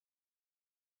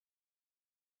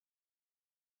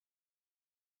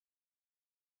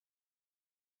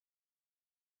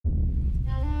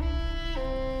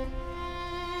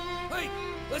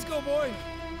go, boy.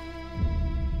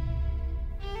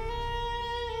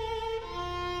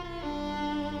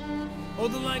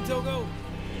 Hold the line, Togo.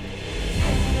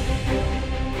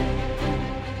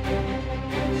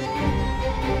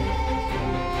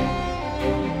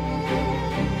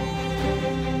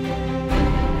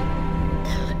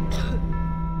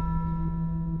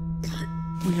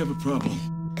 We have a problem.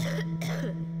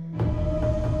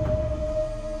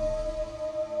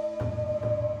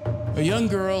 A young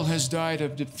girl has died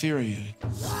of diphtheria.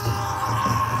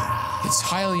 It's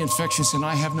highly infectious, and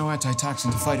I have no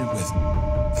antitoxin to fight it with.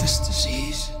 This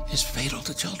disease is fatal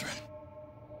to children.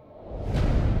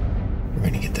 We're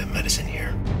gonna get that medicine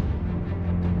here.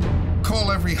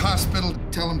 Call every hospital,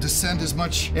 tell them to send as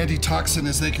much antitoxin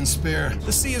as they can spare.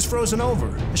 The sea is frozen over.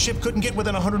 The ship couldn't get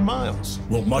within 100 miles.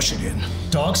 We'll mush it in.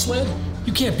 Dog sled?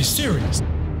 You can't be serious.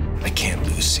 I can't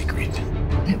lose Sigrid.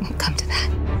 It won't come to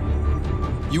that.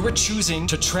 You are choosing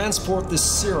to transport this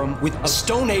serum with a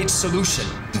Stone Age solution.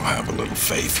 Have a little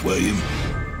faith, will you?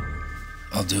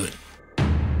 I'll do it.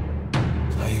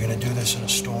 How are you gonna do this in a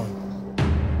storm?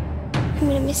 I'm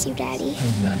gonna miss you, Daddy.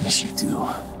 I miss you too.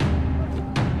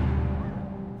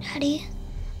 Daddy,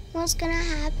 what's gonna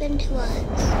happen to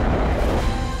us?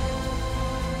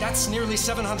 That's nearly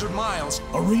 700 miles.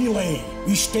 A relay.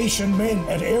 We station men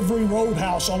at every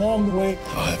roadhouse along the way.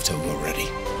 I'll have Togo ready.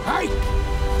 Hey!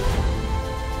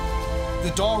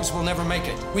 The dogs will never make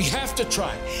it. We have to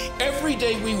try. Every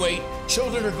day we wait,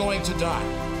 children are going to die.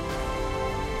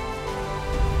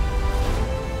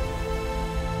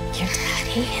 Your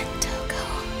daddy and Togo,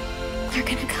 they're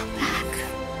gonna come back.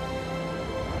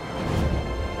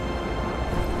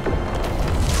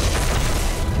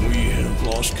 We have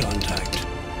lost contact.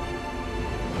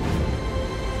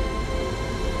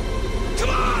 Come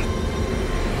on!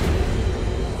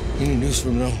 Any news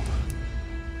from Nome?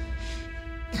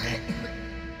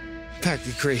 Pack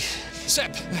the crate.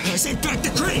 Sep! I say back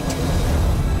the crate!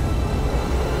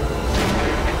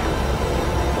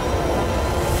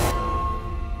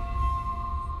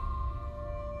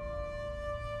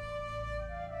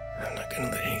 I'm not gonna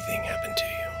let anything happen to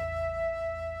you.